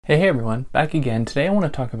Hey everyone, back again. Today I want to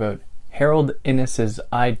talk about Harold Innis's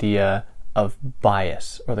idea of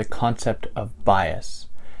bias, or the concept of bias.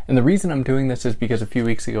 And the reason I'm doing this is because a few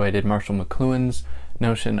weeks ago I did Marshall McLuhan's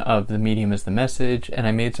notion of the medium as the message, and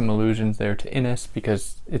I made some allusions there to Innis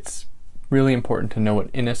because it's really important to know what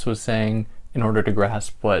Innis was saying in order to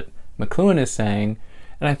grasp what McLuhan is saying.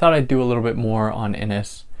 And I thought I'd do a little bit more on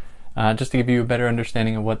Innis, just to give you a better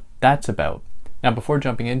understanding of what that's about. Now, before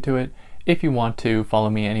jumping into it, if you want to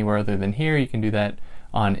follow me anywhere other than here, you can do that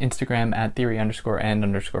on Instagram at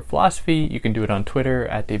theory_and_philosophy. You can do it on Twitter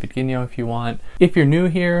at David Guigno if you want. If you're new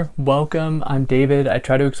here, welcome. I'm David. I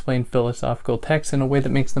try to explain philosophical texts in a way that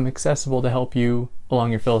makes them accessible to help you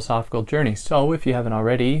along your philosophical journey. So if you haven't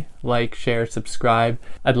already, like, share, subscribe.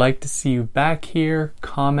 I'd like to see you back here.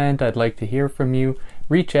 Comment. I'd like to hear from you.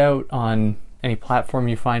 Reach out on any platform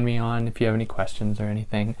you find me on if you have any questions or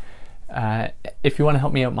anything. If you want to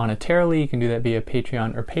help me out monetarily, you can do that via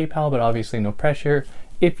Patreon or PayPal, but obviously no pressure.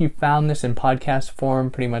 If you found this in podcast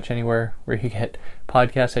form, pretty much anywhere where you get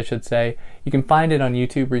podcasts, I should say, you can find it on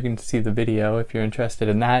YouTube where you can see the video if you're interested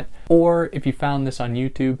in that. Or if you found this on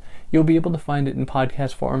YouTube, you'll be able to find it in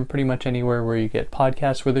podcast form pretty much anywhere where you get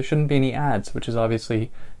podcasts where there shouldn't be any ads, which is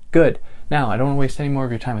obviously good. Now, I don't want to waste any more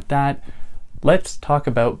of your time with that. Let's talk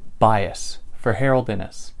about bias for Harold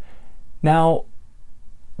Innis. Now,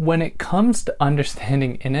 when it comes to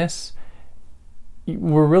understanding Innis,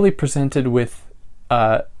 we're really presented with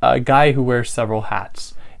a guy who wears several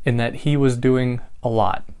hats, in that he was doing a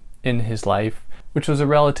lot in his life, which was a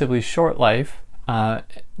relatively short life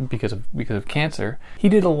because of cancer. He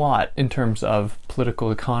did a lot in terms of political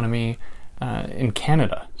economy in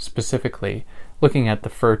Canada, specifically, looking at the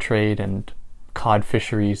fur trade and cod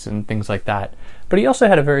fisheries and things like that. But he also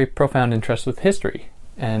had a very profound interest with history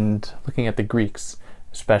and looking at the Greeks,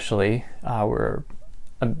 especially, were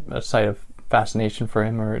a site of fascination for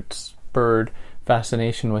him, or it spurred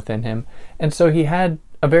fascination within him. And so he had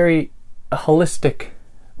a very holistic,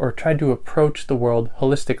 or tried to approach the world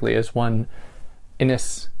holistically, as one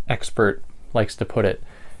Innis expert likes to put it.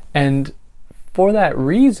 And for that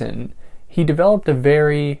reason, he developed a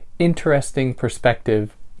very interesting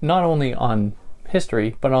perspective, not only on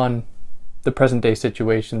history, but on the present day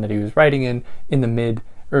situation that he was writing in the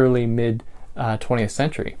early mid 20th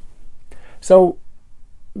century. So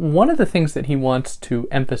one of the things that he wants to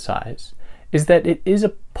emphasize is that it is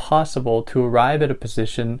possible to arrive at a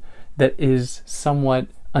position that is somewhat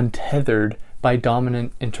untethered by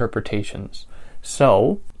dominant interpretations.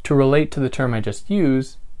 So, to relate to the term I just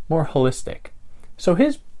used, more holistic. So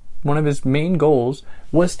one of his main goals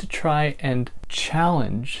was to try and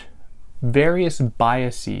challenge various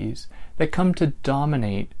biases that come to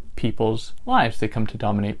dominate people's lives. They come to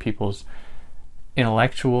dominate people's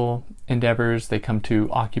intellectual endeavors. They come to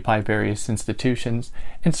occupy various institutions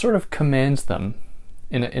and sort of commands them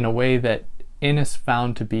in a way that Innis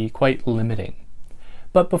found to be quite limiting.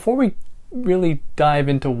 But before we really dive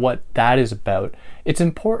into what that is about, it's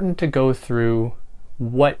important to go through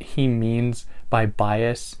what he means by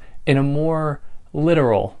bias in a more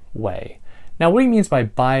literal way. Now, what he means by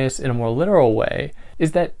bias in a more literal way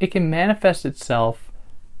is that it can manifest itself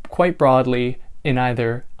quite broadly in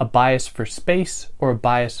either a bias for space or a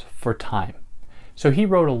bias for time. So he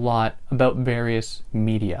wrote a lot about various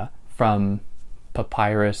media, from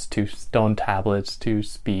papyrus to stone tablets to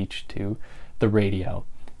speech to the radio.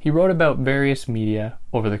 He wrote about various media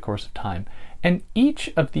over the course of time. And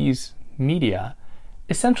each of these media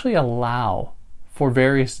essentially allow for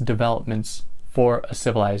various developments for a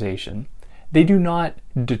civilization. They do not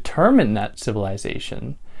determine that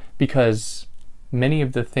civilization, because many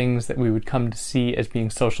of the things that we would come to see as being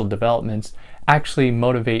social developments actually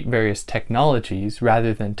motivate various technologies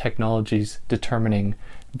rather than technologies determining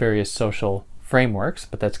various social frameworks,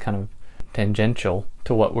 but that's kind of tangential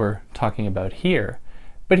to what we're talking about here.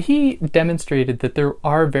 But he demonstrated that there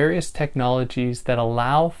are various technologies that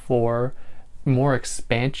allow for more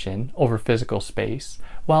expansion over physical space,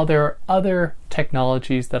 while there are other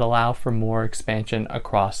technologies that allow for more expansion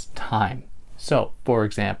across time. So, for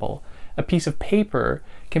example, a piece of paper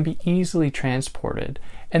can be easily transported,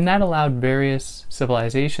 and that allowed various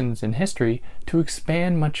civilizations in history to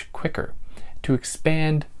expand much quicker, to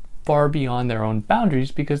expand far beyond their own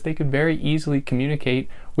boundaries, because they could very easily communicate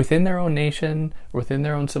within their own nation, within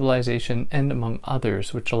their own civilization, and among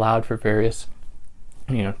others, which allowed for various,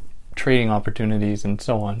 trading opportunities and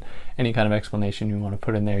so on. Any kind of explanation you want to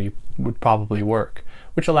put in there would probably work,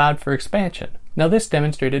 which allowed for expansion. Now, this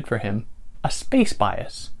demonstrated for him a space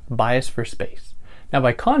bias for space. Now,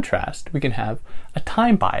 by contrast, we can have a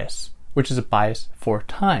time bias, which is a bias for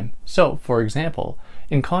time. So, for example,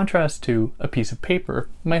 in contrast to a piece of paper,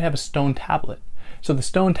 you might have a stone tablet. So the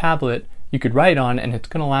stone tablet you could write on and it's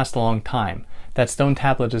going to last a long time. That stone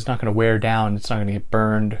tablet is not going to wear down, it's not going to get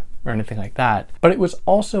burned or anything like that. But it was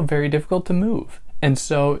also very difficult to move. And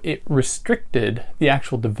so it restricted the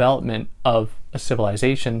actual development of a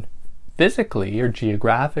civilization physically or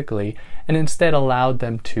geographically, and instead allowed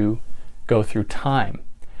them to go through time.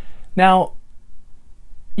 Now,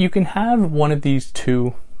 you can have one of these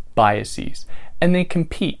two biases, and they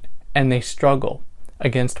compete and they struggle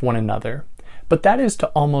against one another. But that is to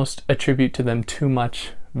almost attribute to them too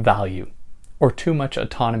much value, or too much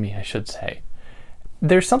autonomy, I should say.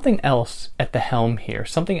 There's something else at the helm here,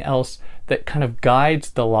 something else that kind of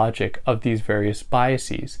guides the logic of these various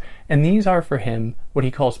biases. And these are for him what he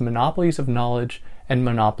calls monopolies of knowledge and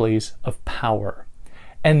monopolies of power.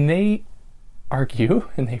 And they argue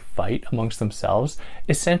and they fight amongst themselves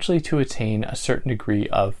essentially to attain a certain degree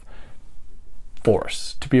of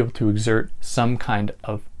force, to be able to exert some kind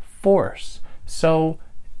of force. So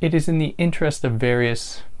it is in the interest of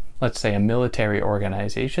various, let's say a military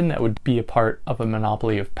organization that would be a part of a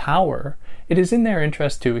monopoly of power, it is in their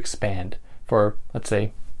interest to expand for, let's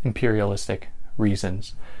say, imperialistic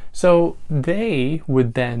reasons. So they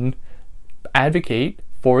would then advocate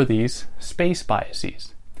for these space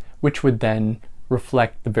biases, which would then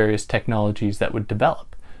reflect the various technologies that would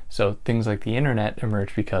develop. So things like the internet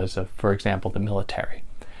emerged because of, for example, the military.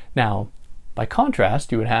 Now, by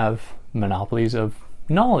contrast, you would have monopolies of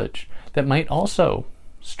knowledge that might also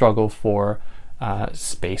struggle for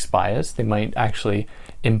space bias. They might actually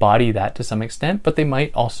embody that to some extent, but they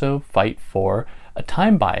might also fight for a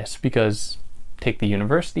time bias because, take the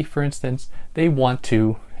university for instance, they want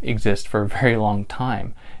to exist for a very long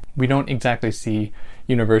time. We don't exactly see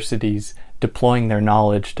universities deploying their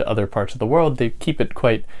knowledge to other parts of the world. They keep it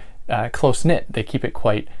quite close-knit. They keep it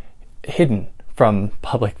quite hidden from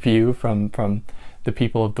public view, from the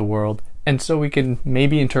people of the world. And so we can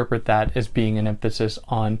maybe interpret that as being an emphasis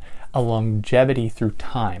on a longevity through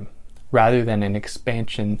time rather than an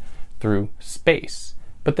expansion through space.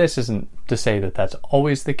 But this isn't to say that that's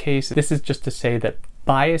always the case. This is just to say that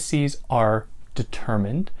biases are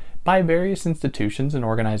determined by various institutions and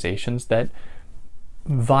organizations that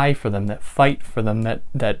vie for them, that fight for them,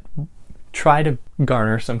 that try to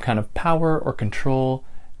garner some kind of power or control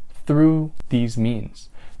through these means,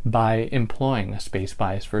 by employing a space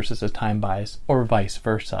bias versus a time bias, or vice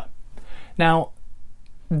versa. Now,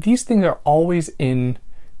 these things are always in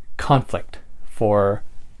conflict for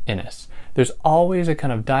Innes. There's always a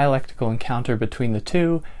kind of dialectical encounter between the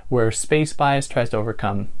two, where space bias tries to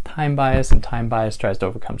overcome time bias and time bias tries to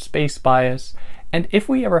overcome space bias. And if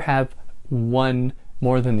we ever have one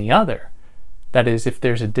more than the other, that is, if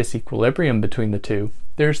there's a disequilibrium between the two,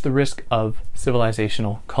 there's the risk of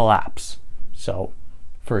civilizational collapse. So,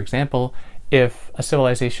 for example, if a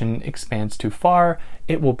civilization expands too far,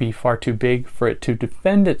 it will be far too big for it to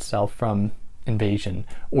defend itself from invasion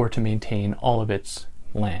or to maintain all of its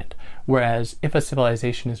land. Whereas if a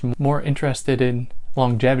civilization is more interested in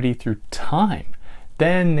longevity through time,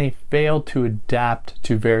 then they fail to adapt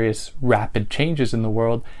to various rapid changes in the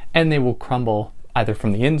world, and they will crumble either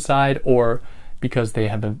from the inside or because they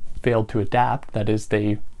have failed to adapt, that is,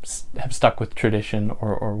 they have stuck with tradition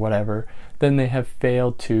or whatever, then they have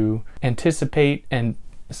failed to anticipate and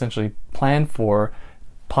essentially plan for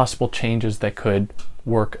possible changes that could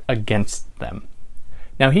work against them.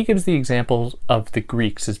 Now, he gives the example of the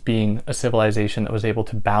Greeks as being a civilization that was able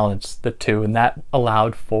to balance the two, and that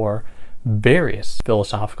allowed for various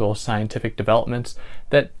philosophical, scientific developments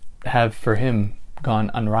that have, for him, gone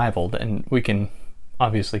unrivaled. And we can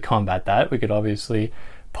obviously combat that. We could obviously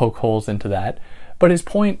poke holes into that. But his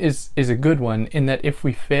point is a good one, in that if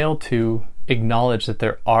we fail to acknowledge that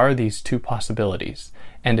there are these two possibilities,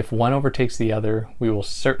 and if one overtakes the other, we will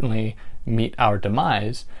certainly meet our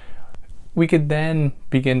demise, we could then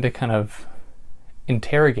begin to kind of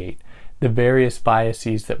interrogate the various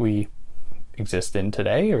biases that we exist in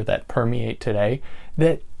today, or that permeate today,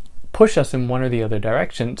 that push us in one or the other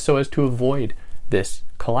direction so as to avoid this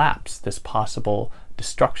collapse, this possible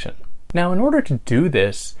destruction. Now, in order to do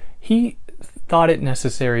this, he thought it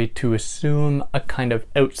necessary to assume a kind of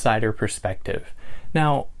outsider perspective.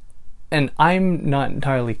 Now, and I'm not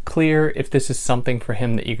entirely clear if this is something for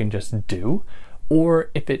him that you can just do, or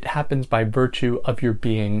if it happens by virtue of your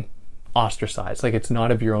being ostracized, like it's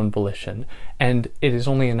not of your own volition, and it is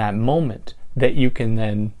only in that moment that you can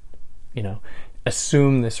then,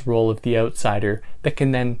 assume this role of the outsider that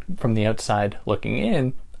can then, from the outside looking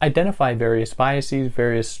in, identify various biases,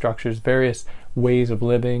 various structures, various ways of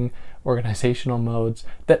living, organizational modes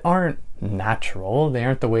that aren't natural. They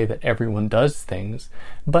aren't the way that everyone does things,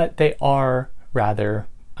 but they are rather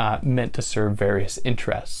meant to serve various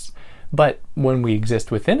interests. But when we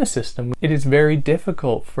exist within a system, it is very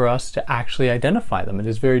difficult for us to actually identify them. It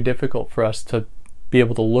is very difficult for us to be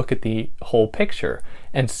able to look at the whole picture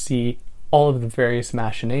and see all of the various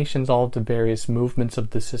machinations, all of the various movements of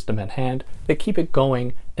the system at hand that keep it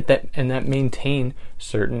going and that maintain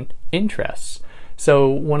certain interests. So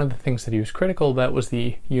one of the things that he was critical about was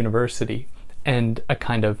the university and a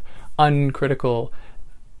kind of uncritical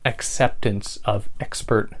acceptance of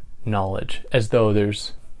expert knowledge, as though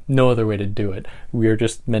there's no other way to do it. We are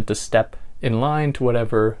just meant to step in line to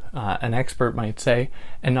whatever an expert might say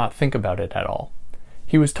and not think about it at all.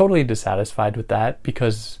 He was totally dissatisfied with that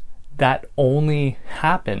because that only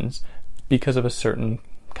happens because of a certain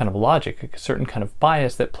kind of logic, a certain kind of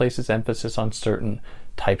bias that places emphasis on certain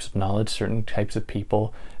types of knowledge, certain types of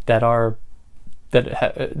people that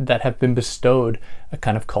have been bestowed a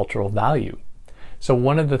kind of cultural value. So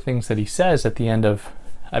one of the things that he says at the end of,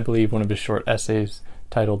 I believe, one of his short essays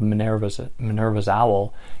titled Minerva's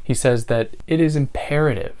Owl, he says that it is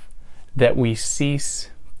imperative that we cease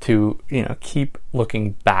to, keep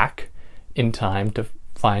looking back in time to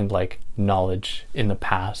find like knowledge in the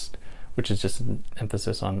past, which is just an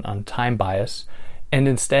emphasis on time bias, and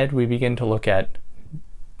instead we begin to look at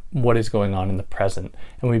what is going on in the present,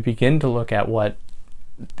 and we begin to look at what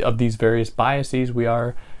of these various biases we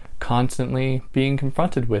are constantly being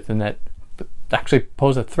confronted with and that actually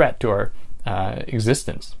pose a threat to our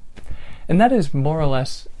existence. And that is more or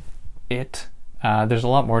less it. There's a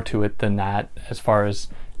lot more to it than that as far as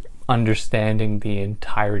understanding the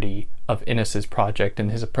entirety of Innes's project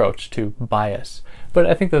and his approach to bias. But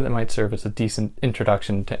I think that might serve as a decent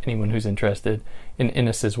introduction to anyone who's interested in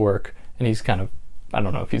Innes's work. And he's kind of, I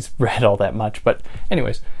don't know if he's read all that much, but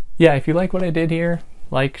anyways, yeah, if you like what I did here,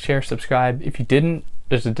 like, share, subscribe. If you didn't,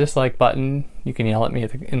 there's a dislike button. You can yell at me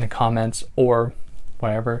in the comments or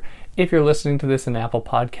whatever. If you're listening to this in Apple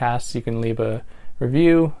Podcasts, you can leave a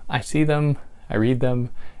review. I see them, I read them,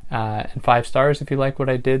 and 5 stars if you like what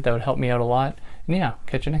I did. That would help me out a lot. And yeah,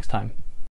 catch you next time.